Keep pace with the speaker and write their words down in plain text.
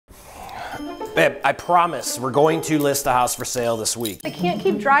Babe, I promise we're going to list the house for sale this week. I can't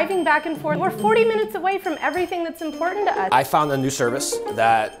keep driving back and forth. We're 40 minutes away from everything that's important to us. I found a new service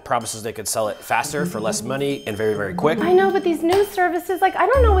that promises they could sell it faster for less money and very, very quick. I know, but these news services, like, I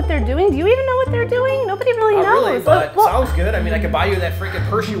don't know what they're doing. Do you even know what they're doing? Nobody really knows. Not really, but sounds good. I mean, I could buy you that freaking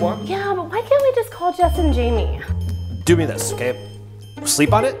purse you want. Yeah, but why can't we just call Jess and Jamie? Do me this, okay?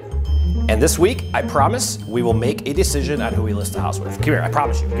 Sleep on it, and this week, I promise, we will make a decision on who we list the house with. Come here, I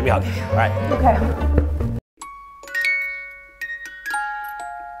promise you. Give me a hug. All right. Okay.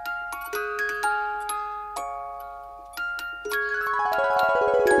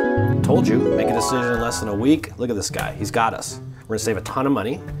 Told you, make a decision in less than a week. Look at this guy, he's got us. We're gonna save a ton of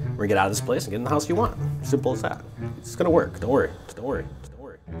money. We're gonna get out of this place and get in the house you want. Simple as that. It's gonna work, don't worry, just don't worry, just don't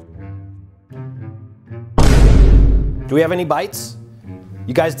worry. Do we have any bites?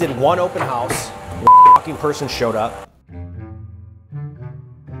 You guys did one open house, a fucking person showed up.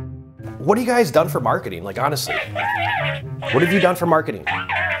 What have you guys done for marketing, like honestly? What have you done for marketing?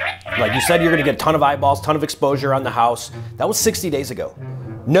 Like you said you're gonna get a ton of eyeballs, ton of exposure on the house. That was 60 days ago.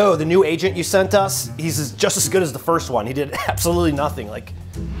 No, the new agent you sent us, he's just as good as the first one. He did absolutely nothing, like.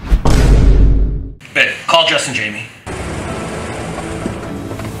 Babe, call Jess and Jamie.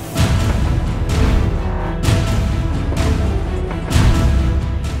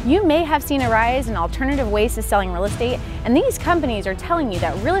 You may have seen a rise in alternative ways to selling real estate, and these companies are telling you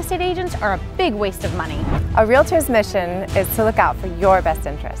that real estate agents are a big waste of money. A realtor's mission is to look out for your best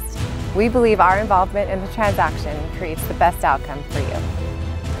interest. We believe our involvement in the transaction creates the best outcome for you.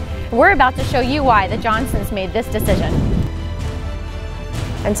 We're about to show you why the Johnsons made this decision.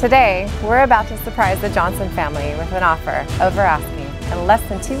 And today, we're about to surprise the Johnson family with an offer over asking in less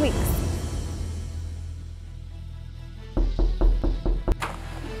than 2 weeks.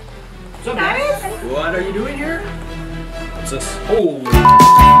 What's up, guys? What are you doing here? What's this? Oh.